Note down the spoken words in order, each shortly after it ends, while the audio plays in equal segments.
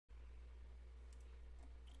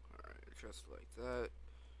just like that.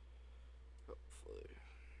 Hopefully.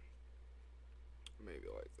 Maybe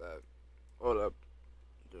like that. Hold up.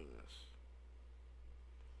 I'm doing this.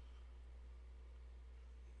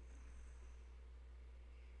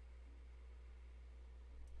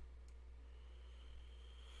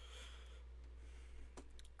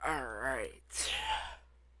 Alright.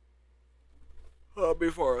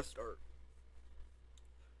 Before I start.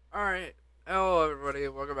 Alright. Hello everybody,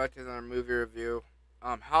 welcome back to another movie review.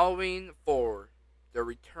 Halloween 4. The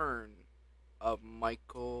Return of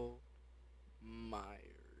Michael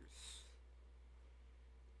Myers.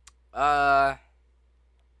 Uh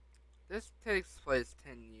this takes place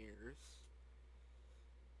 10 years.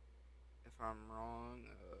 If I'm wrong,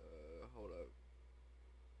 hold up.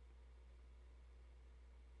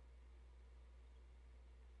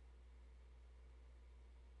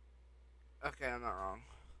 Okay, I'm not wrong.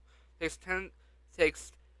 Takes 10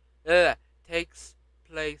 takes takes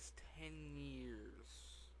place 10 years.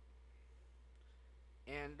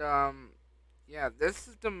 And yeah, this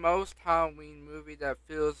is the most Halloween movie that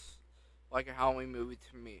feels like a Halloween movie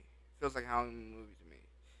to me. Feels like a Halloween movie to me.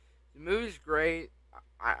 The movie's great.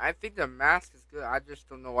 I think the mask is good. I just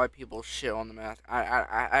don't know why people shit on the mask.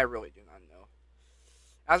 I really do not know.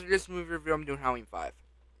 After this movie review, I'm doing Halloween 5.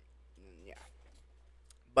 Yeah.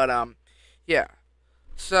 But yeah.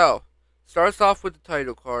 So starts off with the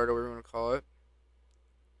title card, or whatever you want to call it.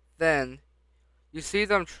 Then you see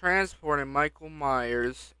them transporting Michael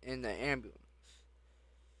Myers in the ambulance.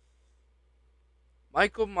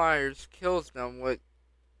 Michael Myers kills them with.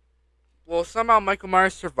 Well, somehow Michael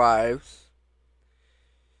Myers survives.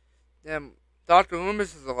 Then Dr.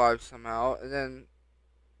 Loomis is alive somehow. And then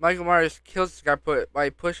Michael Myers kills this guy by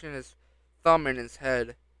pushing his thumb in his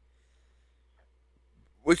head.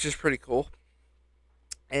 Which is pretty cool.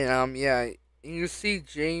 And yeah. And you see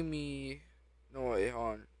Jamie. No, wait, hold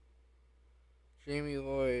on. Jamie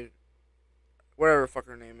Lloyd. Whatever the fuck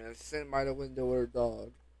her name is. Sitting by the window with her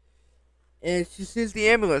dog. And she sees the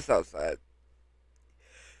ambulance outside.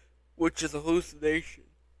 Which is a hallucination.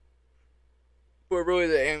 But really,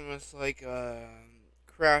 the ambulance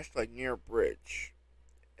crashed like near a bridge,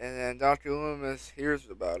 and then Doctor Loomis hears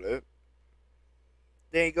about it.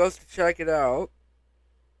 Then he goes to check it out.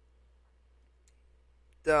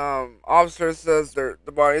 The officer says the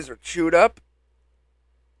bodies are chewed up,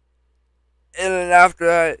 and then after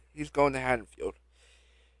that, he's going to Haddonfield.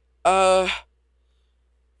 Uh,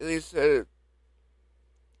 and he said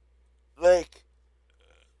like,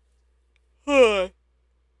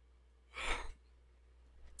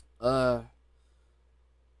 uh,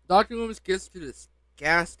 Doctor Loomis gets to this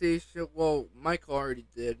gas station. Well, Michael already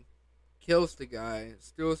did. Kills the guy,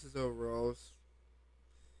 steals his overalls,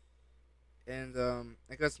 and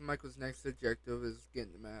I guess Michael's next objective is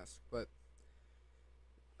getting the mask. But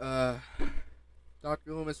uh,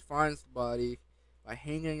 Doctor Loomis finds the body by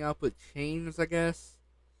hanging up with chains, I guess,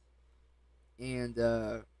 and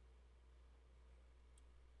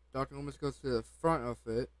Doctor Loomis goes to the front of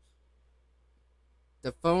it.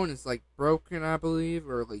 The phone is like broken, I believe,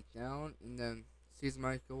 or like down, and then sees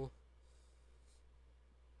Michael.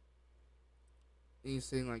 And he's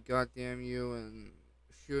saying like "God damn you" and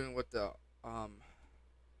shooting with the um.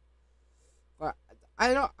 But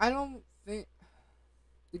I don't think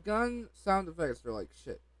the gun sound effects are like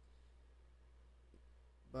shit.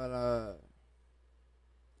 But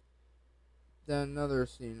then another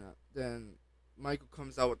scene. Then Michael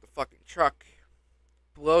comes out with the fucking truck,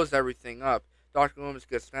 blows everything up. Doctor Loomis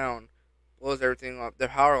gets down, blows everything up. The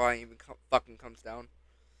power line even fucking comes down.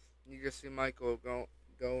 You just see Michael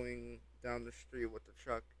going down the street with the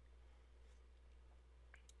truck,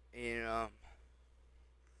 and I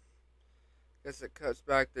guess it cuts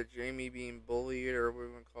back to Jamie being bullied or what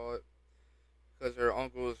we want to call it, because her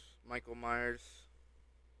uncle is Michael Myers,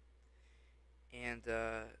 and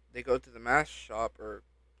they go to the mask shop or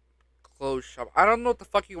clothes shop. I don't know what the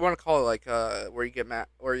fuck you want to call it, like where you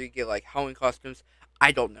get like Halloween costumes.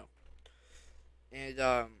 I don't know. And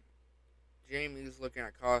Jamie's looking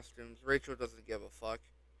at costumes. Rachel doesn't give a fuck.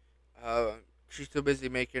 Uh, she's too busy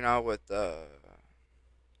making out with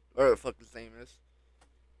whatever the fuck his name is.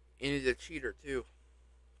 And he's a cheater too.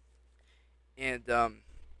 And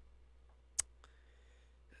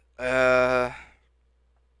uh,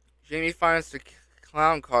 Jamie finds the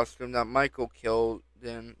clown costume that Michael killed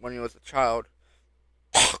in when he was a child.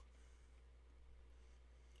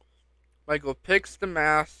 Michael picks the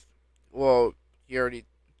mask. Well, he already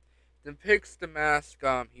then picks the mask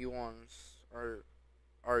he wants or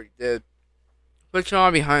already did. Puts it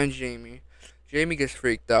on behind Jamie. Jamie gets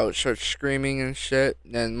freaked out, starts screaming and shit.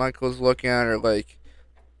 And then Michael's looking at her like,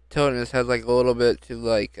 tilting his head like a little bit to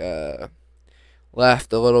like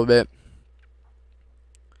left a little bit,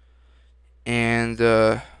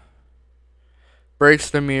 and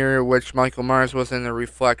breaks the mirror, which Michael Myers was in the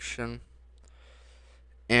reflection,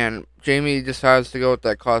 and Jamie decides to go with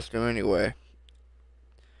that costume anyway.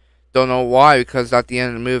 Don't know why, because at the end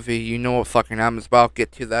of the movie, you know what fucking happens. But I'll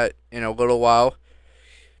get to that in a little while.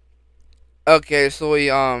 Okay, so we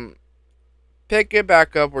pick it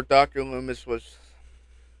back up where Dr. Loomis was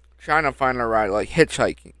trying to find a ride, like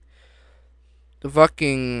hitchhiking. The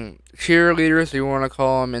fucking cheerleaders, you want to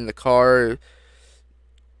call them, in the car,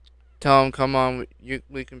 tell him, "Come on,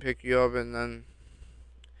 we can pick you up," and then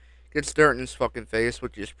gets dirt in his fucking face,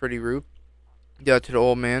 which is pretty rude. Yeah, to the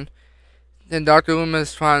old man. Then Dr.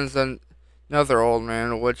 Loomis finds another old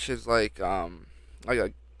man, which is like a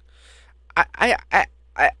I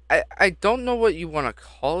don't know what you want to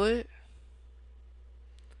call it.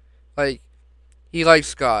 Like, he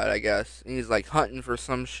likes God, I guess. And he's like hunting for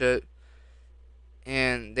some shit,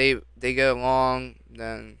 and they get along.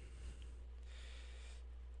 Then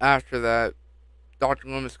after that, Dr.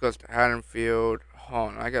 Loomis goes to Haddonfield.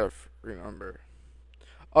 Hold on, I gotta remember.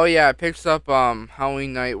 Oh yeah, it picks up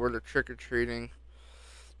Halloween night where they're trick or treating,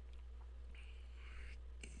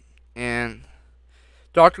 and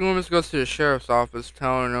Dr. Loomis goes to the sheriff's office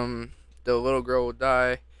telling him the little girl will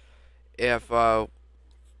die if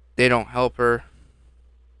they don't help her,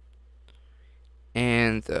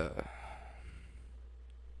 and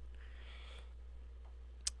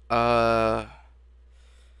uh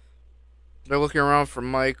they're looking around for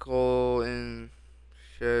Michael and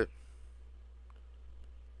shit,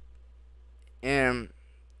 and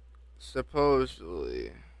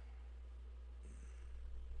supposedly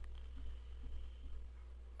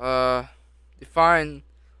uh they find,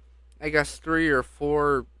 I guess, 3 or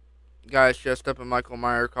 4 guys dressed up in Michael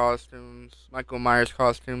Myers costumes,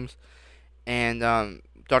 and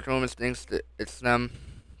Dr. Loomis thinks that it's them,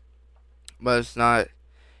 but it's not.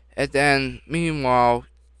 And then, meanwhile,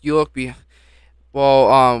 you look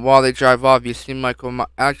while they drive off, you see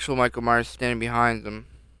actual Michael Myers standing behind them,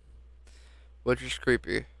 which is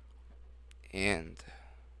creepy. And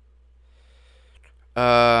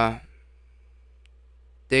uh,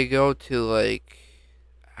 they go to like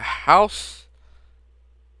a house,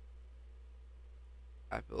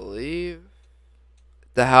 I believe.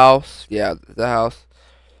 The house, yeah, the house,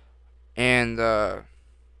 and they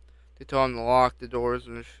tell him to lock the doors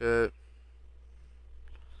and shit.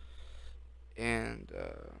 And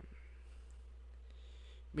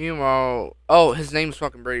meanwhile, oh, his name's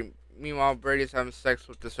fucking Brady. Meanwhile, Brady's having sex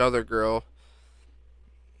with this other girl,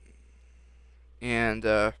 and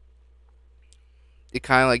they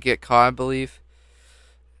kind of like get caught, I believe.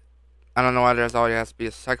 I don't know why there's always has to be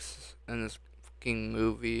a sex in this fucking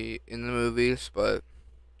movie, in the movies, but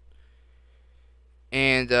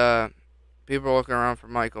and people are looking around for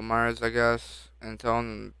Michael Myers, I guess, and telling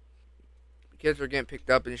them kids are getting picked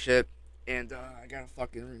up and shit. And I gotta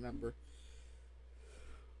fucking remember.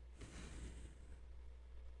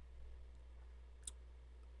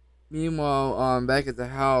 Meanwhile, back at the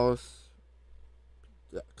house,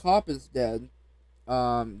 the cop is dead.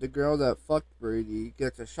 The girl that fucked Brady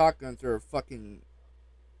gets a shotgun through her fucking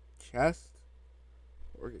chest,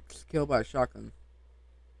 or gets killed by a shotgun.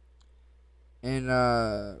 And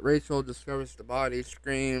Rachel discovers the body,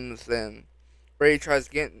 screams, and Brady tries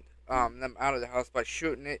to get them out of the house by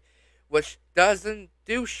shooting it, which doesn't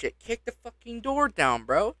do shit. Kick the fucking door down,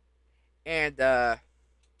 bro. And they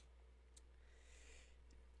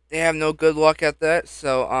have no good luck at that.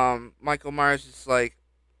 So Michael Myers is like,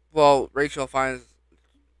 well, Rachel finds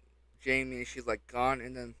Jamie and she's like gone,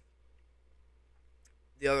 and then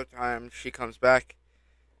the other time she comes back,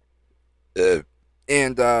 and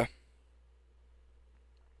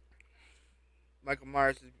Michael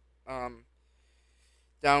Myers is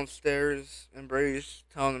downstairs, and Brady's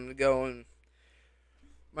telling him to go, and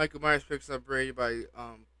Michael Myers picks up Brady by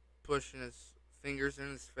pushing his fingers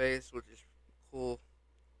in his face, which is cool.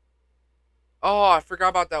 Oh, I forgot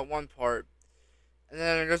about that one part. And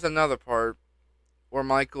then there's another part where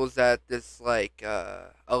Michael's at this like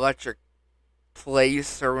electric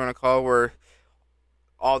place, or we're gonna call it, where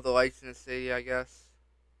all the lights in the city, I guess.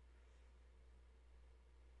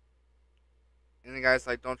 And the guy's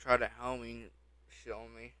like, "Don't try to help me, shit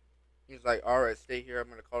on me." He's like, "Alright, stay here. I'm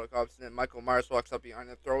gonna call the cops." And then Michael Myers walks up behind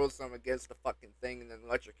him, throws him against the fucking thing, and then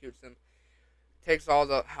electrocutes him. Takes all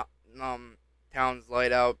the town's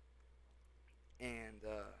light out, and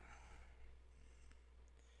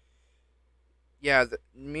yeah.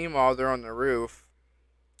 Meanwhile, they're on the roof,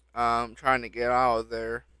 trying to get out of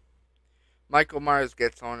there. Michael Myers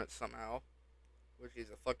gets on it somehow, which he's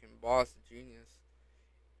a fucking boss, a genius,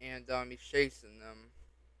 and he's chasing them.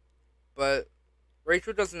 But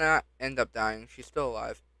Rachel does not end up dying. She's still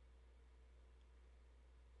alive.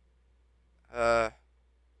 Uh,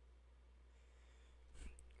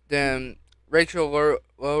 then Rachel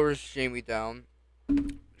lowers Jamie down.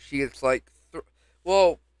 She gets like,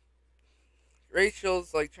 well,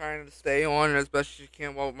 Rachel's like trying to stay on as best she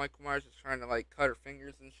can while Michael Myers is trying to like cut her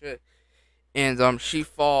fingers and shit. And she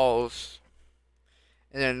falls,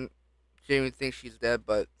 and then Jamie thinks she's dead,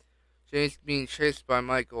 but Jamie's being chased by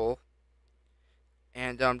Michael,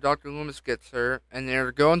 and Dr. Loomis gets her, and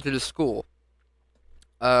they're going to the school.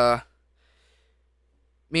 Uh,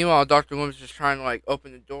 Meanwhile, Dr. Loomis is trying to like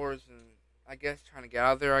open the doors and I guess trying to get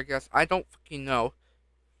out of there. I guess I don't fucking know.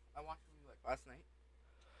 I watched the movie like last night.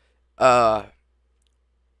 Uh,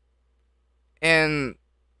 and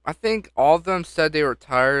I think all of them said they were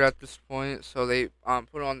tired at this point, so they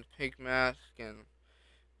put on the pink mask, and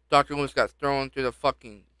Dr. Loomis got thrown through the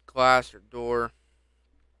fucking glass or door,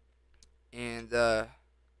 and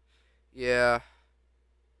yeah,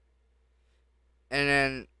 and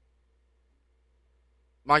then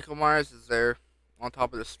Michael Myers is there on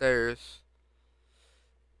top of the stairs,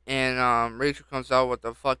 and Rachel comes out with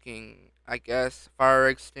a fucking, I guess, fire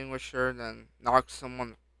extinguisher, then knocks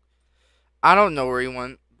someone. I don't know where he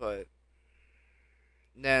went, but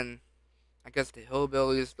then I guess the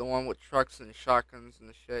hillbillies, the one with trucks and shotguns and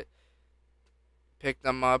the shit, picked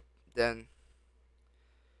them up. Then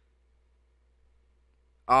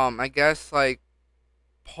I guess like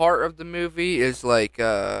part of the movie is like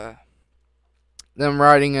them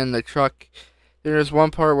riding in the truck. There's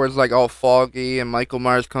one part where it's like all foggy, and Michael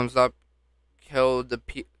Myers comes up, kills the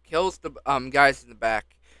guys in the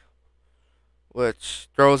back, which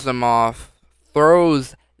throws them off.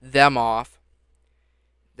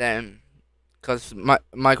 Then, because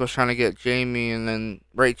Michael's trying to get Jamie and then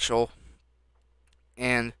Rachel,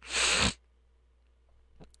 and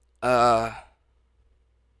uh,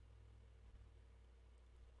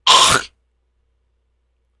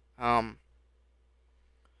 um,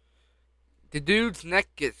 the dude's neck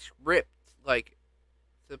gets ripped like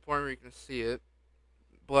to the point where you can see it,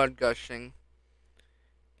 blood gushing,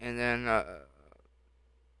 and then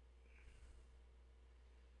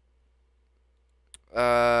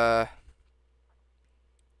uh,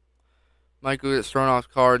 Michael gets thrown off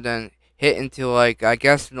the car, then hit into like I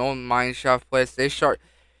guess an old mine shaft place. They start.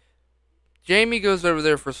 Jamie goes over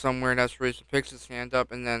there for some weird ass reason, picks his hand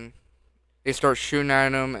up, and then they start shooting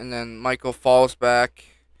at him, and then Michael falls back,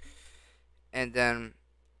 and then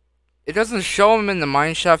it doesn't show him in the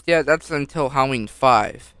mine shaft yet. That's until Halloween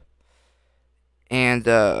 5, and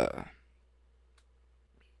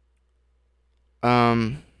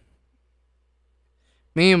um,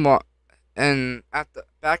 meanwhile, and at the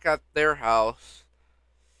back at their house,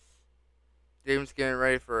 James getting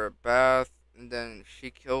ready for a bath, and then she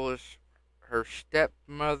kills her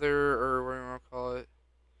stepmother, or what do you want to call it.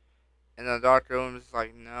 And the Dr. Williams is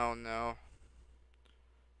like, no, no.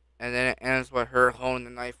 And then it ends with her holding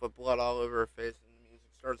the knife with blood all over her face, and the music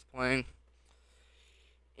starts playing.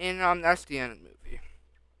 And that's the end of the movie.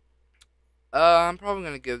 I'm probably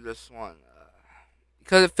gonna give this one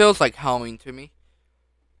because it feels like Halloween to me.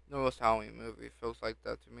 The most Halloween movie feels like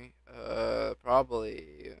that to me.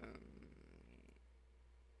 Probably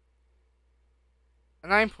a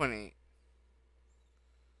 9.8.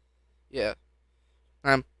 Yeah,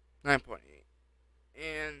 9.8.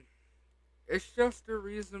 And it's just the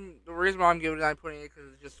reason why I'm giving it 9.8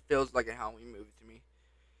 because it just feels like a Halloween movie to me,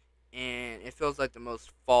 and it feels like the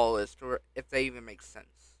most fallest, or if they even make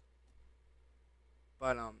sense.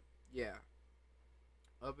 But yeah,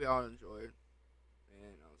 hope y'all enjoyed.